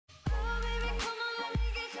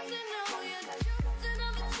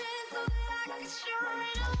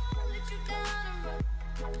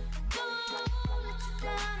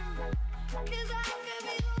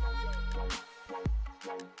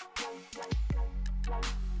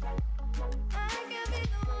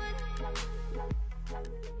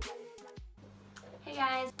Hey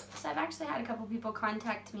guys, so I've actually had a couple people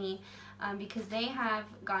contact me because they have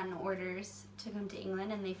gotten orders to come to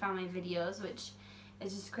England and they found my videos, which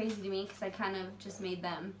is just crazy to me because I kind of just made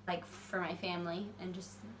them like for my family and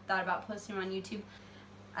just thought about posting them on YouTube.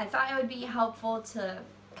 I thought it would be helpful to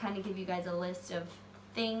kind of give you guys a list of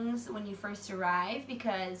things when you first arrive,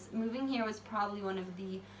 because moving here was probably one of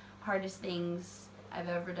the hardest things I've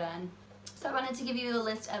ever done. So I wanted to give you a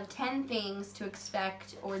list of 10 things to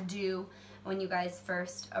expect or do when you guys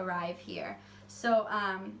first arrive here. So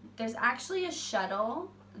there's actually a shuttle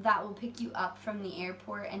that will pick you up from the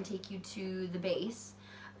airport and take you to the base.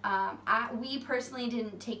 We personally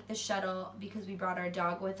didn't take the shuttle because we brought our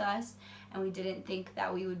dog with us and we didn't think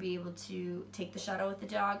that we would be able to take the shuttle with the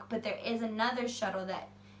dog, but there is another shuttle that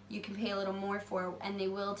you can pay a little more for and they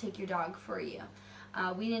will take your dog for you.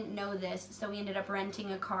 We didn't know this, so we ended up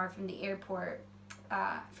renting a car from the airport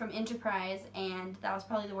from Enterprise, and that was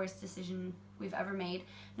probably the worst decision we've ever made.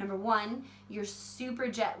 Number one, you're super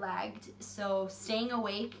jet lagged, so staying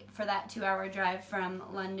awake for that 2-hour drive from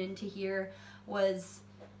London to here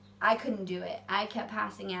I couldn't do it. I kept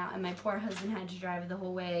passing out and my poor husband had to drive the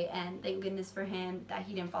whole way, and thank goodness for him that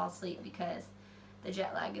he didn't fall asleep because the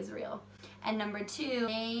jet lag is real. And number two,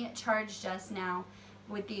 they charged us now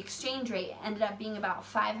with the exchange rate, ended up being about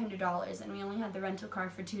 $500, and we only had the rental car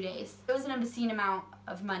for 2 days. It was an obscene amount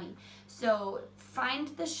of money. So find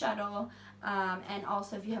the shuttle, and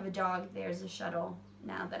also if you have a dog, there's a shuttle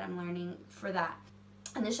now that I'm learning for that.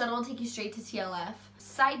 And the shuttle will take you straight to TLF.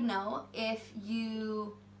 Side note, if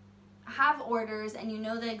you have orders and you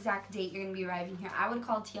know the exact date you're going to be arriving here, I would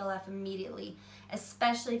call TLF immediately,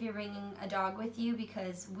 especially if you're bringing a dog with you,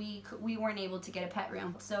 because we weren't able to get a pet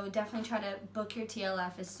room. So definitely try to book your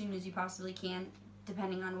TLF as soon as you possibly can,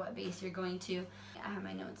 depending on what base you're going to. I have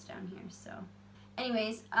my notes down here, so.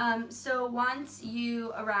 Anyways, so once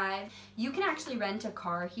you arrive, you can actually rent a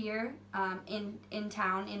car here in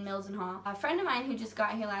town, in Milton Hall. A friend of mine who just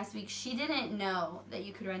got here last week, she didn't know that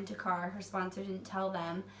you could rent a car. Her sponsor didn't tell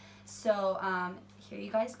them. So here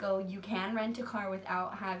you guys go. You can rent a car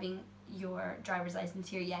without having your driver's license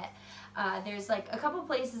here yet. There's like a couple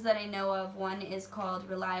places that I know of. One is called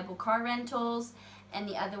Reliable Car Rentals, and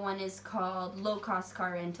the other one is called Low Cost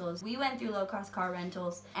Car Rentals. We went through Low Cost Car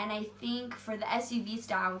Rentals, and I think for the SUV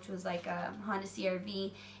style, which was like a Honda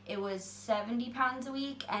CR-V, it was £70 a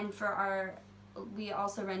week, and for we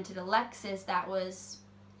also rented a Lexus that was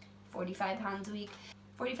 £45 a week.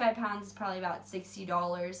 £45 is probably about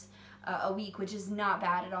 $60 a week, which is not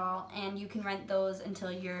bad at all, and you can rent those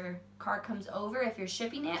until your car comes over if you're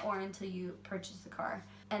shipping it, or until you purchase the car.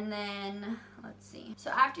 And then, let's see, so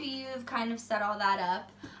after you've kind of set all that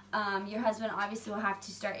up, your husband obviously will have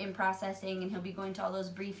to start in processing, and he'll be going to all those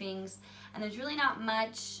briefings, and there's really not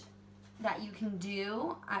much that you can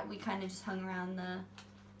do. We kind of just hung around the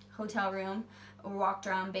hotel room or walked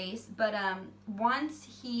around base, but once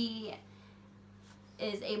he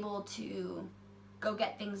is able to go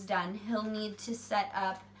get things done, he'll need to set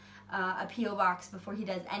up a P.O. box before he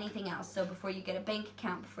does anything else. So before you get a bank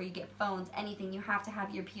account, before you get phones, anything, you have to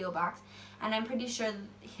have your P.O. box. And I'm pretty sure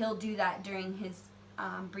he'll do that during his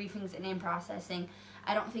briefings and in processing.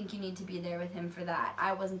 I don't think you need to be there with him for that.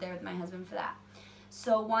 I wasn't there with my husband for that.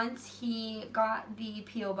 So once he got the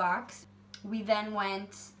P.O. box, we then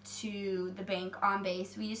went to the bank on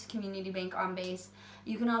base. We used Community Bank on base.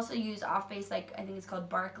 You can also use off base, like I think it's called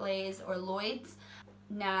Barclays or Lloyd's.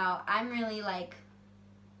 Now, I'm really like,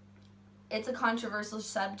 it's a controversial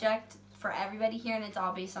subject for everybody here, and it's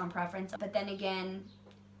all based on preference. But then again,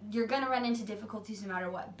 you're gonna run into difficulties no matter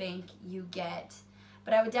what bank you get.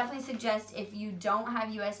 But I would definitely suggest, if you don't have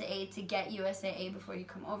USAA, to get USAA before you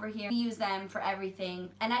come over here. We use them for everything,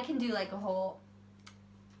 and I can do like a whole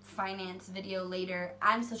finance video later.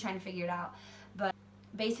 I'm still trying to figure it out, but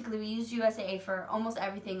basically we use USAA for almost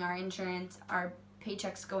everything. Our insurance, our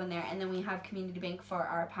paychecks go in there, and then we have Community Bank for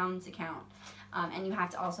our pounds account, and you have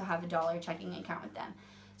to also have a dollar checking account with them.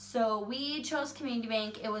 So we chose Community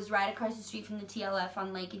Bank. It was right across the street from the TLF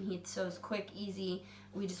on Lakenheath, so it was quick, easy.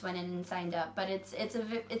 We just went in and signed up, but it's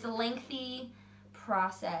a lengthy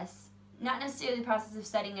process. Not necessarily the process of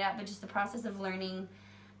setting it up, but just the process of learning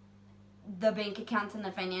the bank accounts and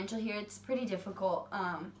the financial here. It's pretty difficult.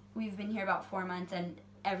 We've been here about 4 months, and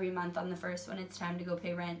every month on the first, when it's time to go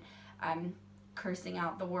pay rent, I'm cursing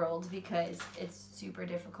out the world because it's super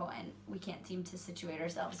difficult and we can't seem to situate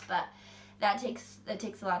ourselves. But that takes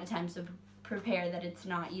a lot of time to prepare, that it's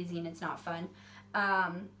not easy and it's not fun.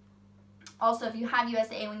 Also, if you have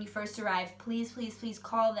USAA when you first arrive, please, please, please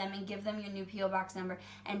call them and give them your new P.O. Box number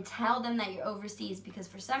and tell them that you're overseas, because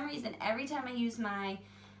for some reason, every time I use my,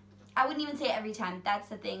 I wouldn't even say every time, that's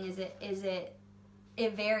the thing,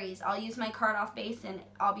 it varies. I'll use my card off base and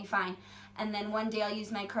I'll be fine. And then one day I'll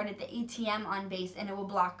use my card at the ATM on base and it will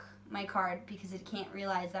block my card because it can't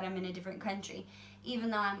realize that I'm in a different country, even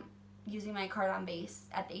though I'm using my card on base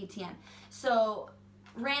at the ATM. So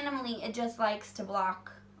randomly, it just likes to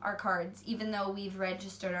block our cards, even though we've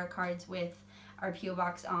registered our cards with our P.O.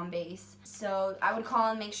 Box on base. So I would call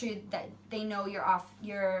and make sure that they know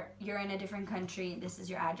you're in a different country, this is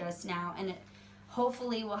your address now, and it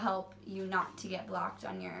hopefully will help you not to get blocked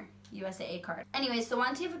on your USAA card. Anyway, so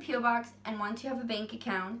once you have a P.O. Box and once you have a bank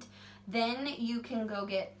account, then you can go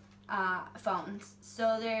get phones.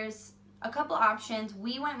 So there's a couple options.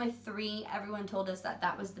 We went with 3. Everyone told us that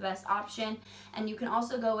that was the best option. And you can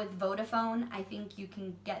also go with Vodafone. I think you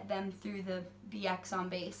can get them through the BX on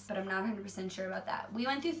base, but I'm not 100% sure about that. We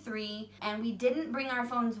went through 3, and we didn't bring our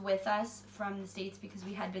phones with us from the States because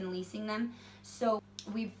we had been leasing them. So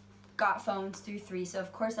we got phones through 3. So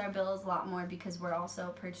of course our bill is a lot more because we're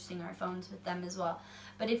also purchasing our phones with them as well.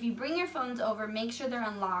 But if you bring your phones over, make sure they're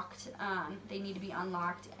unlocked. They need to be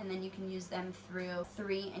unlocked, and then you can use them through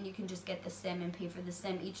 3, and you can just get the SIM and pay for the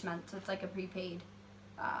SIM each month. So it's like a prepaid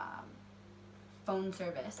phone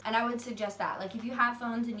service. And I would suggest that. Like, if you have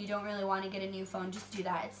phones and you don't really want to get a new phone, just do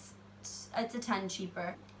that. It's a ton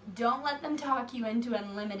cheaper. Don't let them talk you into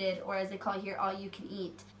unlimited, or as they call it here, all you can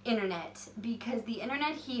eat internet, because the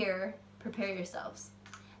internet here, prepare yourselves.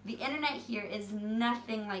 The internet here is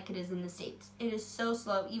nothing like it is in the States. It is so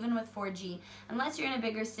slow, even with 4G. Unless you're in a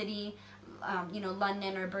bigger city, you know,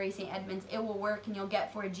 London or Bury St. Edmunds, it will work and you'll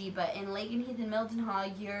get 4G. But in Lakenheath and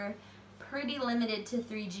Mildenhall, you're pretty limited to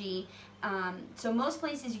 3G. So most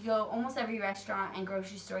places you go, almost every restaurant and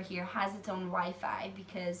grocery store here has its own Wi-Fi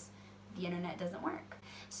because the internet doesn't work.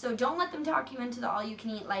 So don't let them talk you into the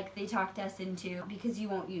all-you-can-eat like they talked us into, because you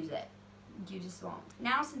won't use it. You just won't.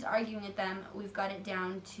 Now, since arguing with them, we've got it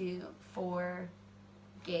down to 4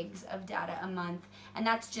 gigs of data a month, and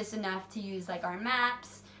that's just enough to use like our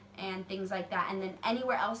maps and things like that. And then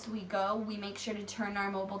anywhere else we go, we make sure to turn our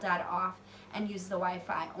mobile data off and use the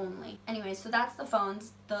Wi-Fi only. Anyway, so that's the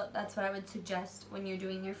phones. That's what I would suggest when you're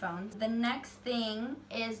doing your phones. The next thing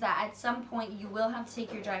is that at some point you will have to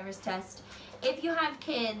take your driver's test. If you have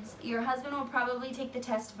kids, your husband will probably take the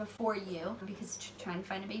test before you, because trying to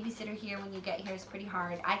find a babysitter here when you get here is pretty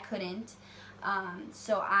hard. I couldn't.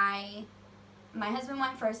 So my husband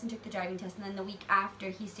went first and took the driving test, and then the week after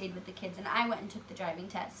he stayed with the kids and I went and took the driving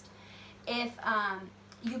test. If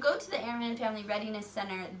you go to the Airman and Family Readiness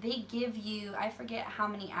Center, they give you, I forget how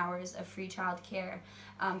many hours of free child care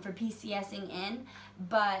for Pcsing in,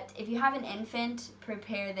 but if you have an infant,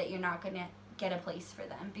 prepare that you're not going to get a place for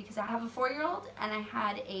them, because I have a 4-year-old and I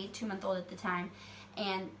had a 2-month-old at the time,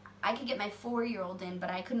 and I could get my 4-year-old in,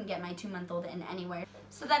 but I couldn't get my 2-month-old in anywhere.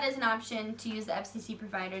 So that is an option, to use the FCC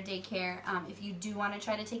provider daycare if you do want to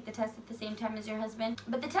try to take the test at the same time as your husband.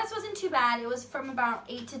 But the test wasn't too bad. It was from about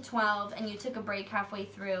 8 to 12, and you took a break halfway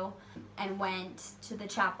through and went to the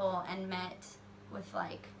chapel and met with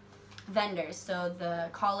like vendors. So the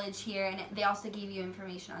college here, and they also gave you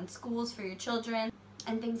information on schools for your children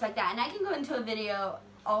and things like that. And I can go into a video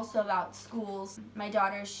also about schools. My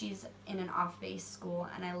daughter, she's in an off-base school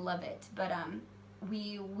and I love it, but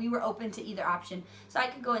we were open to either option, so I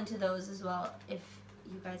could go into those as well. If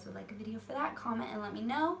you guys would like a video for that, comment and let me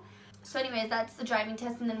know. So anyways, that's the driving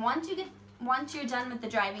test, and then once you're done with the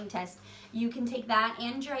driving test, you can take that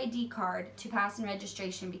and your ID card to pass and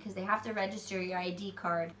registration, because they have to register your ID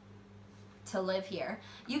card to live here.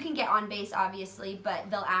 You can get on base obviously, but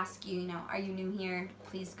they'll ask you, you know, are you new here?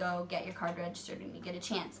 Please go get your card registered and you get a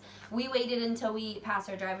chance. We waited until we passed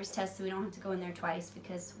our driver's test so we don't have to go in there twice,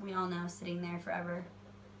 because we all know sitting there forever,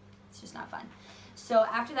 it's just not fun. So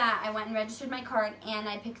after that, I went and registered my card and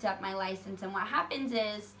I picked up my license. And what happens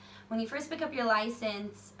is, when you first pick up your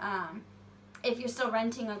license, if you're still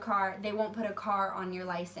renting a car, they won't put a car on your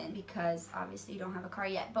license because obviously you don't have a car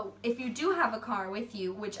yet. But if you do have a car with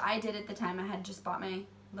you, which I did at the time, I had just bought my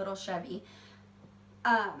little Chevy,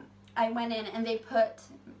 I went in and they put,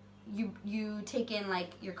 you take in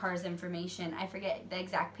like your car's information. I forget the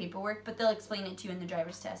exact paperwork, but they'll explain it to you in the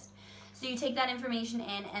driver's test. So you take that information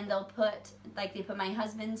in and they'll put, like they put my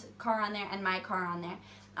husband's car on there and my car on there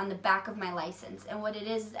on the back of my license. And what it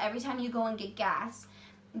is every time you go and get gas,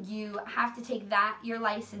 you have to take your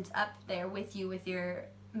license up there with you, with your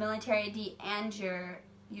military ID and your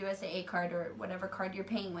USAA card or whatever card you're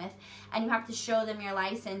paying with, and you have to show them your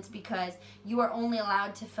license, because you are only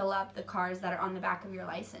allowed to fill up the cars that are on the back of your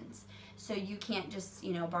license. So you can't just,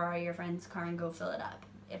 you know, borrow your friend's car and go fill it up.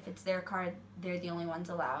 If it's their car, they're the only ones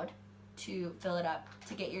allowed to fill it up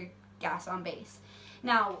to get your gas on base.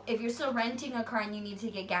 Now, if you're still renting a car and you need to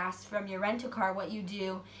get gas from your rental car, what you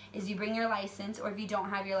do is you bring your license, or if you don't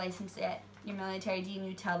have your license yet, your military ID, and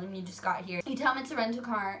you tell them you just got here. You tell them it's a rental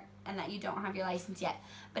car and that you don't have your license yet.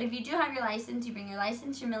 But if you do have your license, you bring your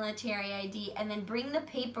license, your military ID, and then bring the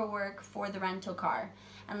paperwork for the rental car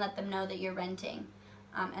and let them know that you're renting.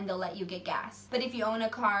 And they'll let you get gas. But if you own a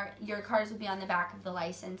car, your cars will be on the back of the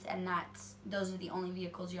license, and those are the only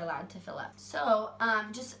vehicles you're allowed to fill up. So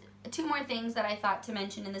just 2 more things that I thought to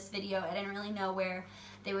mention in this video. I didn't really know where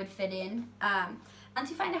they would fit in. Once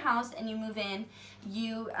you find a house and you move in,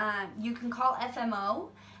 you can call FMO,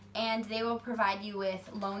 and they will provide you with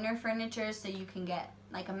loaner furniture, so you can get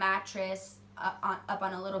like a mattress up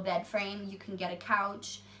on a little bed frame. You can get a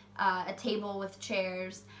couch, a table with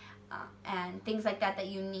chairs, and things like that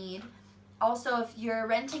you need. Also, if you're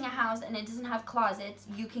renting a house and it doesn't have closets,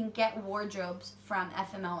 you can get wardrobes from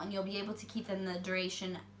FMO, and you'll be able to keep them the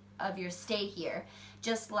duration of your stay here.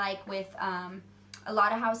 Just like with a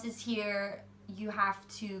lot of houses here, you have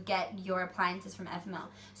to get your appliances from FMO.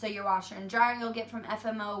 So your washer and dryer you'll get from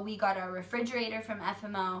FMO. We got our refrigerator from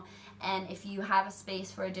FMO, and if you have a space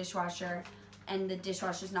for a dishwasher and the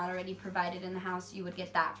dishwasher is not already provided in the house, you would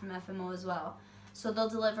get that from FMO as well. So they'll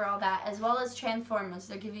deliver all that, as well as transformers.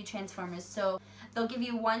 They'll give you transformers. So they'll give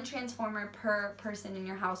you 1 transformer per person in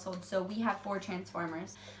your household. So we have 4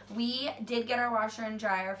 transformers. We did get our washer and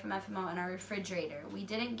dryer from FMO and our refrigerator. We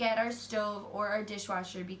didn't get our stove or our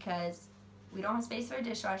dishwasher because we don't have space for a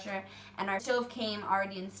dishwasher, and our stove came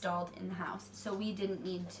already installed in the house. So we didn't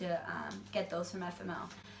need to get those from FMO.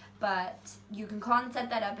 But you can call and set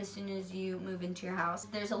that up as soon as you move into your house.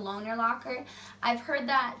 There's a loaner locker. I've heard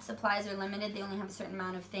that supplies are limited. They only have a certain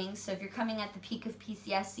amount of things. So if you're coming at the peak of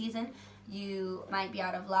PCS season, you might be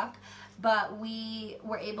out of luck. But we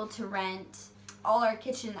were able to rent all our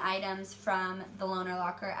kitchen items from the loaner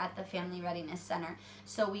locker at the Family Readiness Center.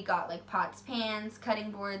 So we got like pots, pans,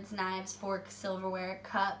 cutting boards, knives, forks, silverware,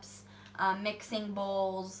 cups, mixing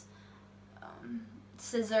bowls,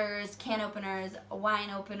 scissors, can openers, a wine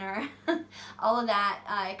opener, all of that.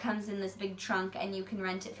 It comes in this big trunk, and you can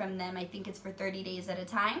rent it from them. I think it's for 30 days at a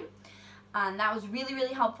time. That was really,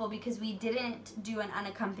 really helpful because we didn't do an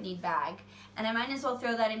unaccompanied bag. And I might as well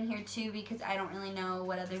throw that in here too, because I don't really know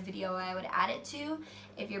what other video I would add it to.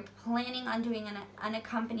 If you're planning on doing an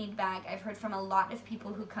unaccompanied bag, I've heard from a lot of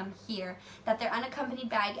people who come here that their unaccompanied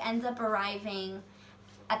bag ends up arriving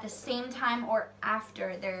at the same time or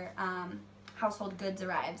after their household goods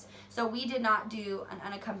arrives. So we did not do an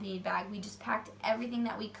unaccompanied bag. We just packed everything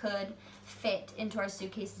that we could fit into our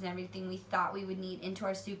suitcases and everything we thought we would need into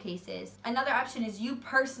our suitcases. Another option is you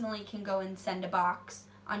personally can go and send a box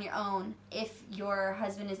on your own if your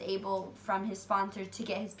husband is able from his sponsor to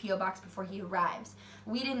get his P.O. box before he arrives.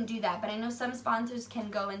 We didn't do that, but I know some sponsors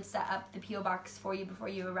can go and set up the P.O. box for you before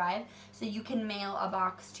you arrive, so you can mail a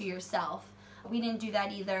box to yourself. We didn't do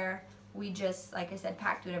that either. We just, like I said,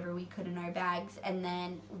 packed whatever we could in our bags, and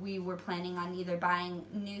then we were planning on either buying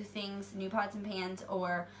new things, new pots and pans,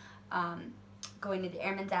 or going to the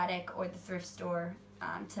Airman's Attic or the thrift store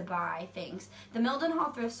to buy things. The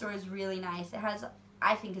Mildenhall thrift store is really nice.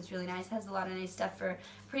 I think it's really nice. It has a lot of nice stuff for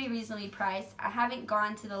pretty reasonably priced. I haven't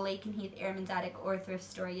gone to the Lakenheath Airman's Attic or thrift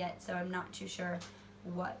store yet, so I'm not too sure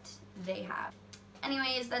what they have.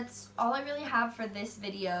 Anyways, that's all I really have for this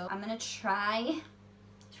video. I'm gonna try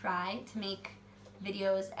to make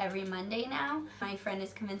videos every Monday now. My friend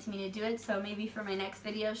is convincing me to do it, so maybe for my next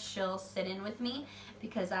video she'll sit in with me,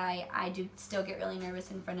 because I do still get really nervous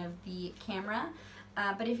in front of the camera.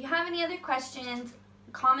 But if you have any other questions,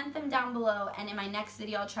 comment them down below, and in my next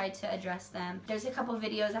video I'll try to address them. There's a couple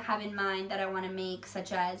videos I have in mind that I want to make,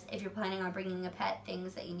 such as if you're planning on bringing a pet,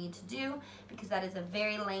 things that you need to do, because that is a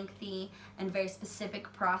very lengthy and very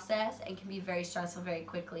specific process and can be very stressful very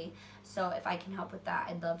quickly. So if I can help with that,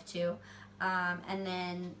 I'd love to. And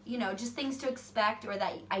then, you know, just things to expect or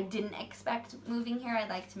that I didn't expect moving here, I'd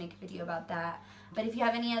like to make a video about that. But if you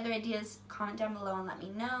have any other ideas, comment down below and let me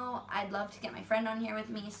know. I'd love to get my friend on here with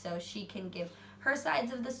me so she can give her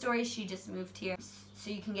sides of the story. She just moved here, so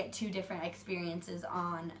you can get 2 different experiences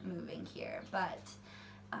on moving here. But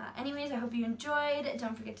anyways, I hope you enjoyed.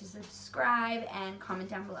 Don't forget to subscribe and comment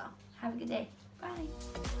down below. Have a good day. Bye.